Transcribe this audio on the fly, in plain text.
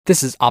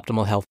This is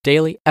Optimal Health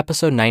Daily,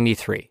 episode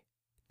 93.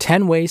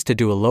 10 Ways to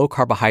Do a Low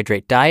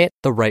Carbohydrate Diet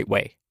the Right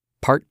Way,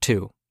 Part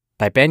 2,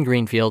 by Ben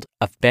Greenfield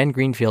of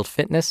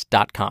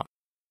bengreenfieldfitness.com.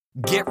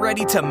 Get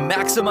ready to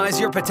maximize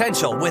your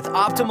potential with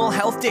Optimal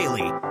Health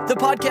Daily, the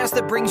podcast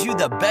that brings you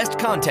the best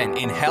content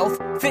in health,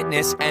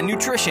 fitness, and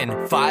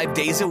nutrition 5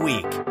 days a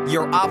week.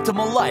 Your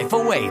optimal life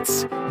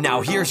awaits.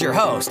 Now here's your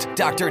host,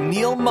 Dr.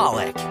 Neil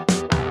Malik.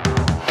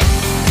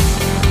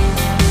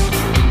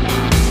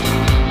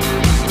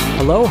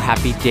 Hello,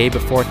 happy day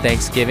before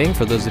Thanksgiving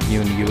for those of you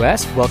in the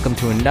U.S. Welcome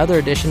to another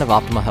edition of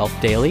Optimal Health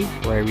Daily,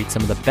 where I read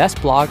some of the best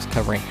blogs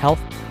covering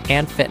health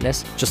and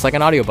fitness, just like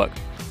an audiobook.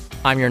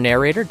 I'm your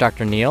narrator,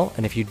 Dr. Neil,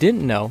 and if you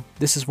didn't know,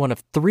 this is one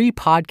of 3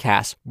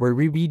 podcasts where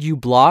we read you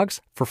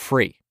blogs for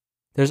free.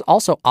 There's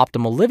also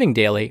Optimal Living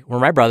Daily, where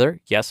my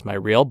brother, yes, my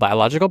real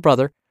biological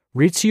brother,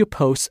 reads to you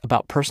posts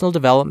about personal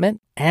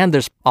development, and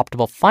there's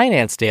Optimal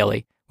Finance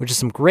Daily, which is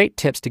some great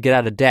tips to get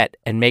out of debt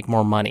and make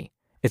more money.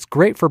 It's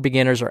great for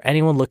beginners or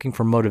anyone looking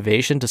for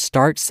motivation to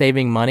start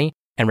saving money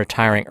and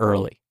retiring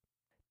early.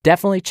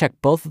 Definitely check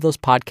both of those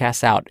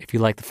podcasts out if you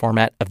like the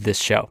format of this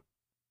show.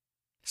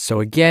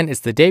 So again, it's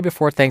the day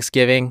before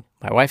Thanksgiving.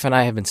 My wife and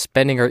I have been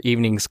spending our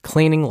evenings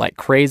cleaning like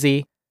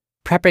crazy,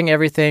 prepping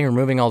everything,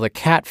 removing all the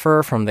cat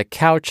fur from the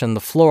couch and the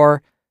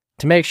floor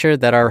to make sure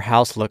that our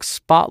house looks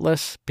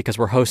spotless because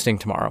we're hosting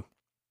tomorrow.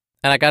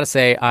 And I gotta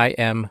say, I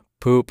am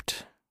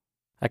pooped.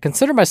 I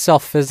consider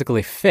myself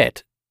physically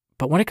fit,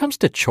 but when it comes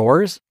to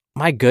chores,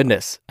 my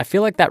goodness, I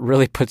feel like that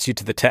really puts you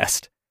to the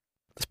test.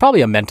 It's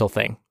probably a mental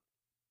thing.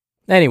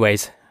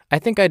 Anyways, I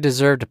think I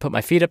deserve to put my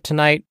feet up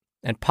tonight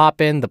and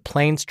pop in the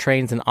Planes,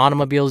 Trains, and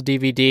Automobiles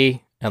DVD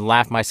and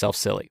laugh myself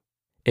silly.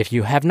 If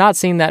you have not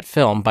seen that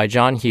film by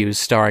John Hughes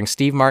starring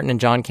Steve Martin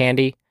and John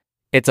Candy,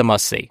 it's a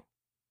must-see.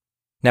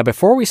 Now,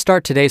 before we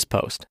start today's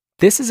post,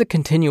 this is a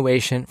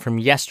continuation from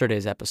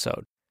yesterday's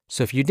episode.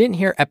 So if you didn't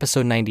hear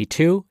episode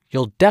 92,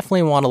 you'll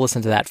definitely want to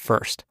listen to that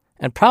first,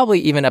 and probably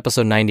even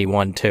episode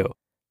 91 too.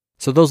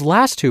 So those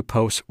last 2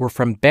 posts were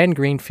from Ben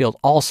Greenfield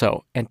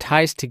also, and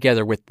ties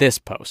together with this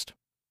post.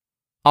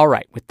 All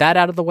right, with that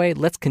out of the way,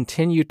 let's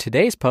continue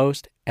today's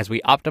post as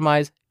we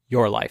optimize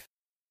your life.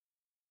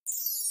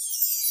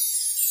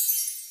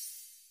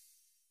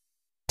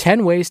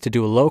 10 Ways to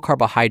Do a Low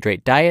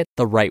Carbohydrate Diet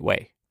the Right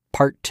Way,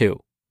 Part 2,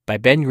 by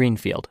Ben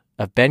Greenfield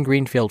of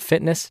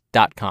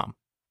bengreenfieldfitness.com.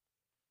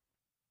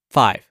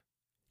 5.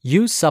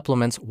 Use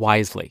supplements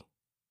wisely.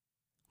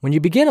 When you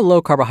begin a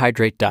low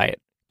carbohydrate diet,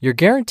 you're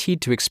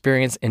guaranteed to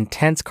experience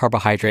intense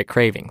carbohydrate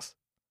cravings.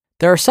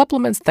 There are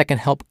supplements that can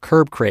help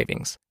curb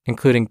cravings,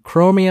 including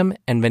chromium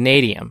and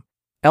vanadium,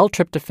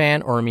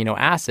 L-tryptophan or amino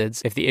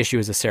acids if the issue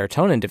is a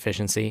serotonin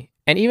deficiency,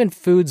 and even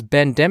foods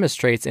Ben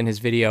demonstrates in his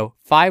video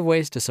 5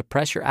 Ways to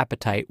Suppress Your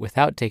Appetite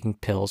Without Taking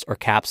Pills or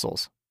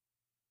Capsules.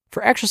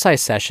 For exercise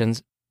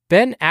sessions,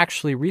 Ben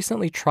actually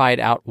recently tried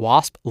out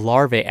wasp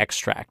larvae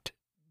extract,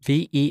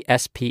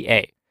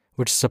 VESPA,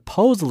 which is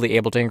supposedly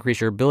able to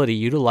increase your ability to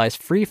utilize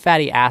free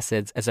fatty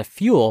acids as a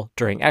fuel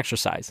during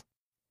exercise.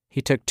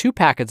 He took 2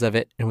 packets of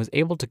it and was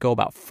able to go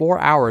about 4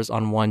 hours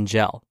on one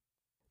gel.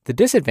 The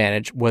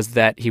disadvantage was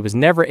that he was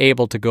never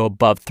able to go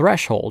above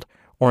threshold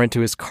or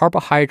into his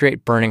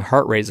carbohydrate burning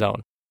heart rate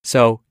zone,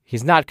 so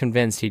he's not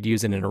convinced he'd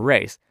use it in a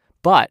race,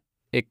 but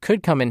it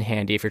could come in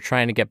handy if you're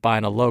trying to get by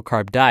on a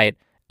low-carb diet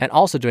and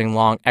also doing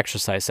long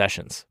exercise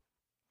sessions.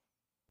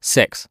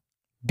 6.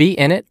 Be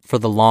in it for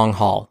the long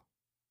haul.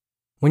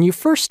 When you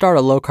first start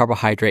a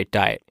low-carbohydrate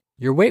diet,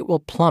 your weight will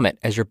plummet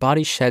as your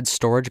body sheds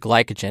storage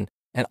glycogen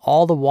and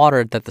all the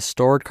water that the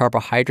stored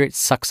carbohydrate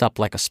sucks up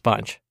like a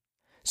sponge.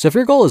 So if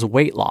your goal is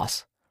weight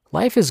loss,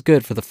 life is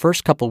good for the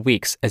first couple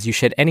weeks as you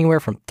shed anywhere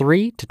from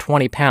 3 to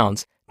 20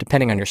 pounds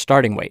depending on your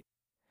starting weight.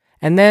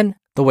 And then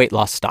the weight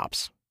loss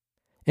stops.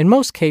 In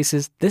most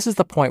cases, this is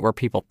the point where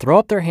people throw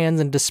up their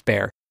hands in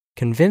despair,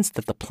 convinced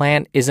that the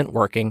plan isn't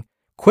working,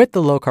 quit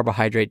the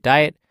low-carbohydrate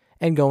diet,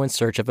 and go in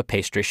search of a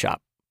pastry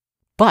shop.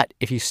 But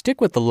if you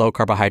stick with the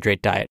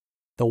low-carbohydrate diet,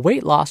 the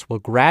weight loss will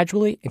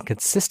gradually and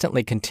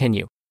consistently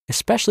continue,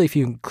 especially if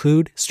you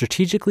include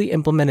strategically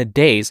implemented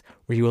days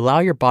where you allow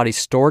your body's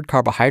stored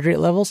carbohydrate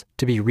levels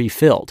to be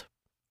refilled.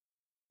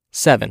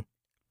 7.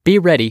 Be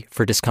ready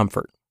for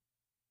discomfort.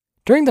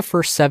 During the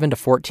first 7 to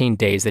 14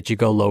 days that you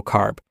go low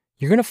carb,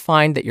 you're going to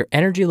find that your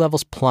energy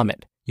levels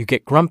plummet, you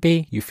get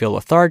grumpy, you feel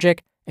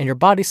lethargic, and your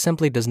body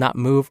simply does not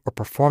move or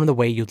perform the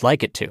way you'd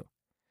like it to.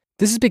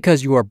 This is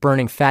because you are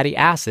burning fatty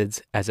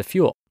acids as a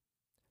fuel.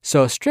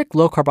 So a strict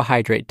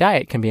low-carbohydrate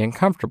diet can be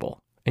uncomfortable,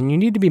 and you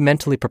need to be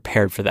mentally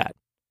prepared for that.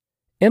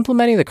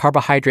 Implementing the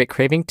carbohydrate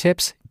craving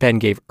tips Ben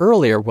gave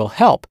earlier will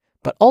help,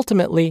 but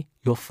ultimately,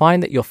 you'll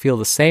find that you'll feel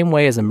the same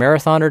way as a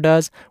marathoner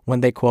does when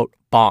they, quote,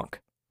 bonk,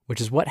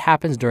 which is what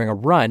happens during a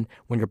run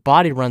when your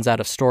body runs out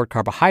of stored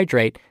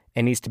carbohydrate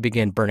and needs to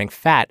begin burning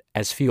fat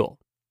as fuel.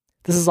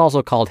 This is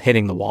also called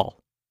hitting the wall.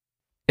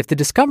 If the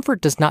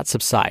discomfort does not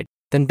subside,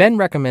 then Ben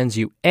recommends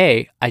you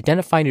A,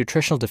 identify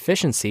nutritional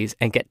deficiencies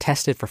and get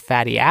tested for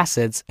fatty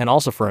acids and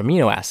also for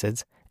amino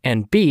acids,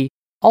 and B,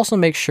 Also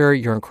make sure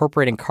you're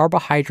incorporating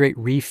carbohydrate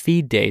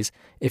refeed days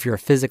if you're a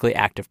physically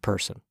active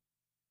person.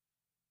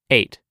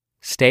 8.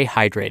 Stay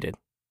hydrated.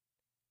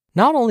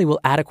 Not only will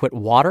adequate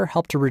water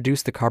help to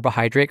reduce the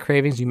carbohydrate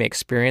cravings you may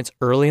experience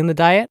early in the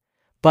diet,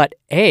 but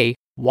A,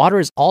 water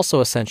is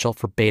also essential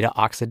for beta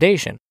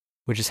oxidation,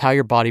 which is how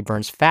your body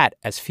burns fat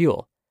as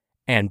fuel.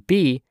 And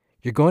B,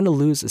 you're going to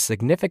lose a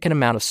significant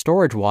amount of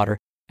storage water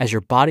as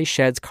your body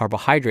sheds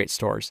carbohydrate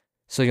stores,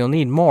 so you'll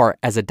need more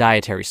as a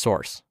dietary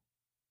source.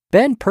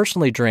 Ben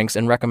personally drinks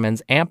and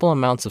recommends ample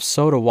amounts of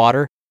soda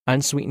water,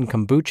 unsweetened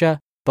kombucha,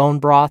 bone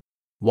broth,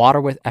 water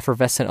with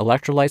effervescent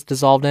electrolytes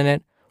dissolved in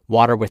it,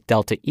 water with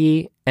Delta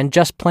E, and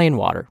just plain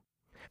water.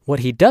 What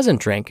he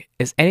doesn't drink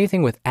is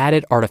anything with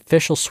added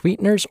artificial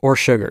sweeteners or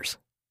sugars.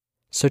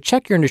 So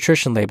check your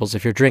nutrition labels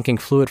if you're drinking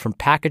fluid from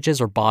packages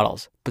or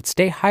bottles, but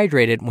stay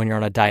hydrated when you're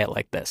on a diet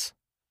like this.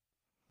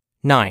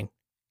 9.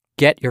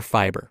 Get your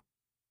fiber.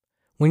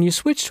 When you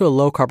switch to a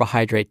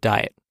low-carbohydrate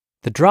diet,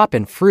 the drop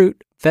in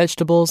fruit,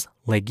 vegetables,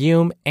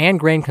 legume, and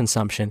grain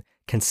consumption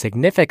can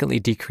significantly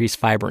decrease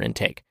fiber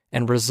intake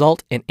and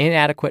result in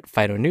inadequate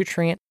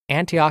phytonutrient,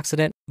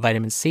 antioxidant,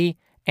 vitamin C,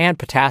 and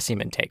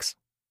potassium intakes.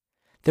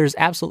 There's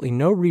absolutely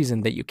no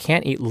reason that you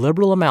can't eat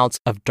liberal amounts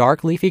of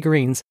dark leafy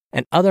greens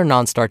and other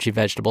non-starchy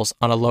vegetables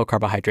on a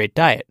low-carbohydrate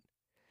diet.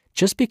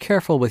 Just be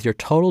careful with your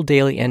total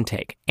daily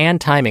intake and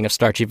timing of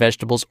starchy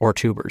vegetables or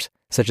tubers,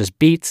 such as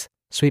beets,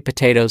 sweet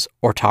potatoes,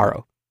 or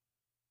taro.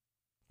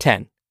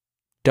 10.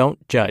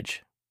 Don't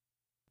judge.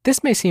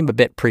 This may seem a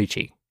bit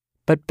preachy,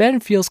 but Ben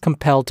feels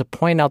compelled to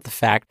point out the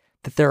fact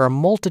that there are a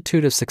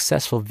multitude of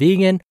successful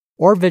vegan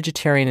or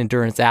vegetarian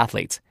endurance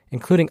athletes,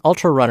 including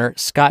ultra runner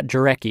Scott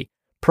Jarecki,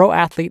 pro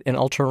athlete and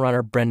ultra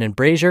runner Brendan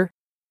Brazier,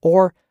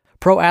 or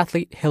pro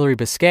athlete Hillary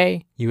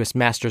Biscay, U.S.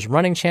 Masters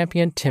running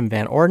champion Tim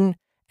Van Orden,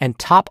 and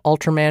top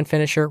Ultraman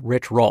finisher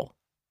Rich Roll.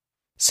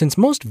 Since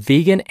most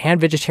vegan and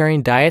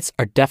vegetarian diets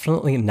are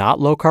definitely not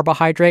low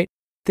carbohydrate,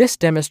 this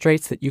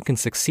demonstrates that you can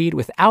succeed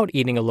without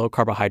eating a low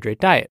carbohydrate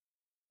diet.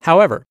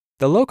 However,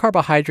 the low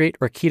carbohydrate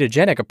or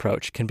ketogenic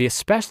approach can be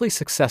especially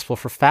successful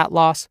for fat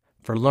loss,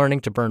 for learning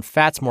to burn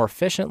fats more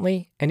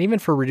efficiently, and even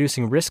for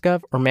reducing risk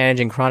of or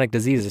managing chronic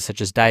diseases such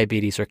as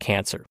diabetes or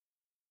cancer.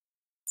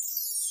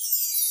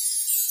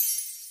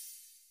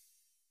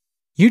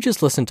 You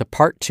just listened to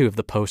part 2 of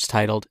the post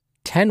titled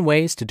 10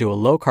 Ways to Do a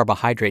Low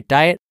Carbohydrate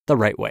Diet the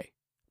Right Way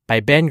by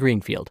Ben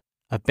Greenfield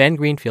of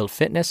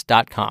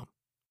bengreenfieldfitness.com.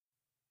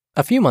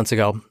 A few months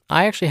ago,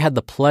 I actually had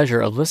the pleasure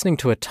of listening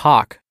to a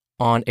talk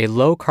on a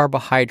low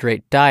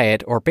carbohydrate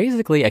diet, or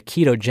basically a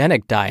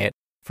ketogenic diet,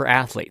 for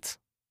athletes.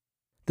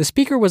 The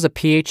speaker was a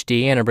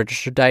PhD and a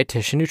registered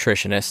dietitian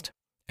nutritionist,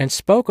 and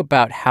spoke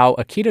about how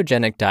a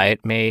ketogenic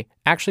diet may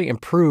actually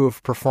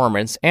improve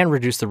performance and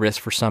reduce the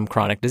risk for some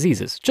chronic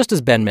diseases, just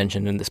as Ben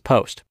mentioned in this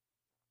post.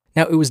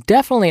 Now, it was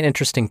definitely an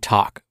interesting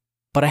talk,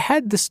 but I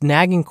had this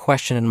nagging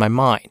question in my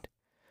mind.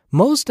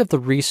 Most of the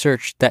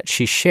research that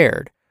she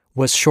shared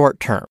was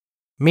short-term,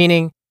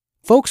 meaning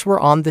folks were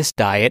on this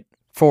diet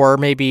for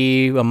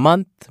maybe a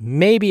month,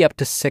 maybe up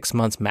to 6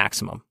 months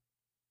maximum.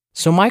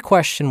 So my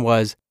question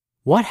was,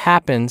 what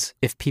happens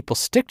if people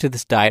stick to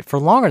this diet for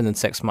longer than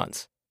 6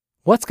 months?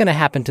 What's going to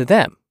happen to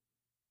them?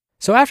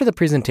 So after the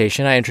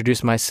presentation, I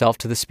introduced myself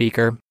to the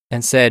speaker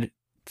and said,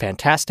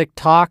 fantastic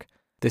talk,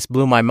 this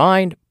blew my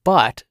mind,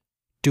 but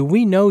do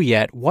we know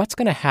yet what's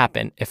going to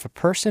happen if a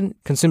person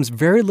consumes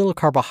very little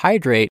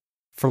carbohydrate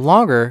for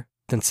longer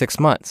than 6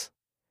 months?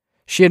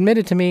 She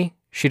admitted to me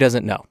she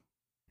doesn't know,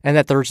 and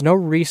that there's no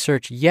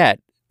research yet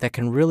that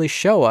can really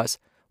show us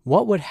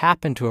what would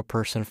happen to a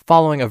person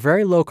following a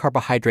very low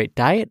carbohydrate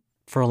diet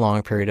for a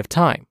long period of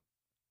time.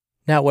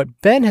 Now,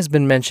 what Ben has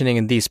been mentioning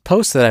in these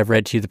posts that I've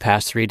read to you the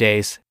past 3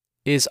 days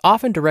is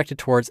often directed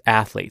towards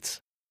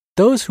athletes,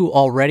 those who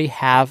already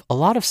have a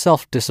lot of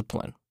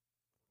self-discipline.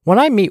 When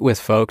I meet with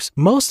folks,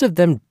 most of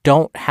them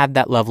don't have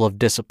that level of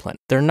discipline.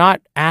 They're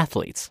not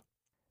athletes.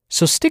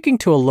 So sticking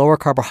to a lower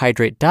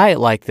carbohydrate diet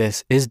like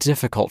this is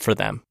difficult for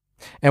them.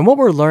 And what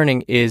we're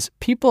learning is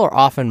people are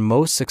often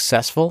most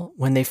successful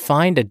when they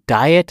find a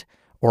diet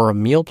or a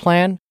meal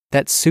plan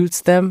that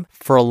suits them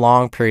for a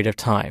long period of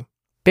time.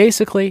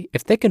 Basically,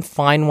 if they can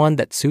find one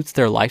that suits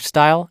their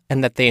lifestyle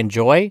and that they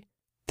enjoy,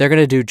 they're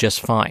going to do just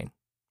fine.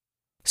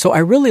 So I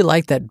really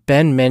like that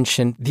Ben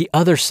mentioned the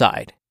other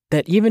side,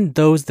 that even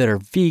those that are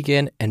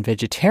vegan and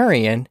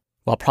vegetarian,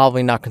 while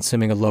probably not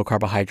consuming a low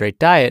carbohydrate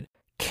diet,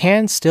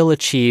 can still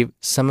achieve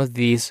some of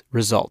these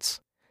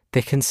results.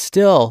 They can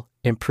still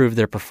improve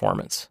their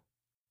performance.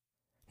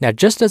 Now,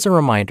 just as a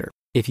reminder,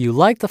 if you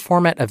like the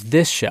format of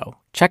this show,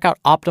 check out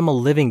Optimal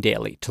Living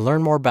Daily to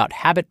learn more about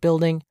habit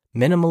building,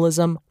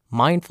 minimalism,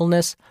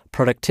 mindfulness,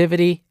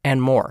 productivity,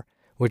 and more,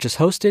 which is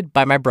hosted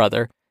by my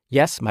brother,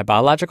 yes, my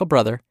biological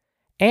brother,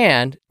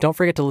 and don't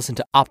forget to listen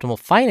to Optimal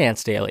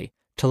Finance Daily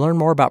to learn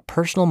more about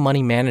personal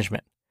money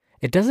management.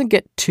 It doesn't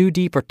get too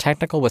deep or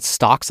technical with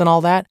stocks and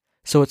all that,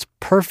 so it's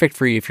perfect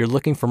for you if you're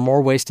looking for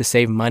more ways to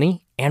save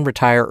money and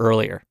retire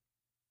earlier.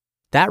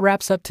 That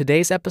wraps up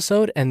today's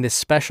episode and this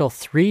special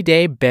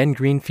 3-day Ben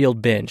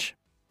Greenfield binge.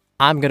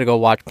 I'm going to go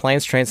watch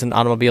Planes, Trains, and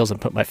Automobiles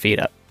and put my feet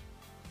up.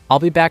 I'll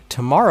be back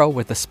tomorrow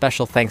with a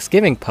special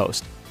Thanksgiving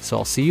post, so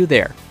I'll see you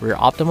there where your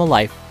optimal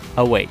life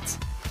awaits.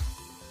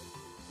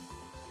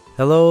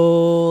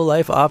 Hello,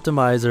 Life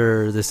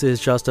Optimizer. This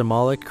is Justin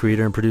Malik,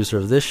 creator and producer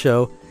of this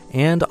show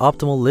and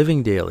Optimal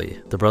Living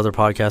Daily, the brother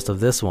podcast of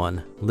this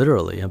one.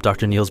 Literally, I'm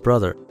Dr. Neil's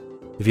brother.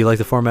 If you like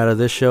the format of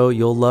this show,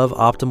 you'll love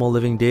Optimal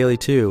Living Daily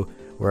too,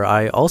 where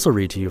I also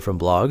read to you from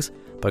blogs,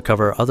 but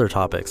cover other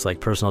topics like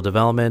personal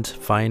development,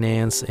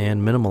 finance,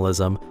 and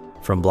minimalism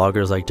from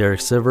bloggers like Derek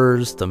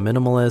Sivers, The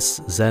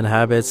Minimalists, Zen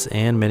Habits,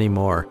 and many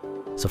more.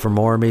 So for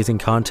more amazing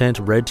content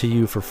read to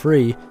you for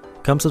free,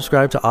 come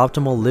subscribe to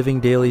Optimal Living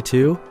Daily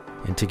too,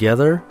 and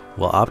together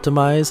we'll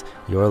optimize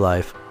your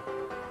life.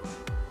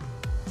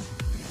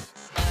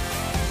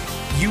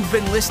 You've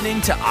been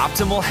listening to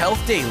Optimal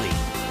Health Daily.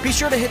 Be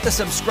sure to hit the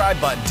subscribe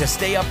button to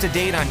stay up to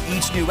date on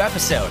each new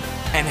episode,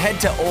 and head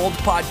to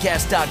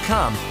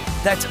oldpodcast.com.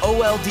 That's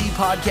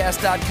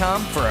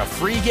oldpodcast.com for a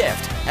free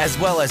gift, as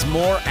well as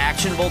more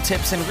actionable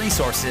tips and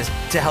resources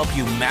to help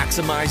you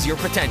maximize your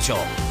potential.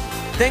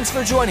 Thanks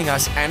for joining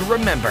us, and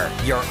remember,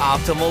 your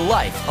optimal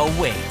life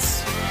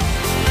awaits.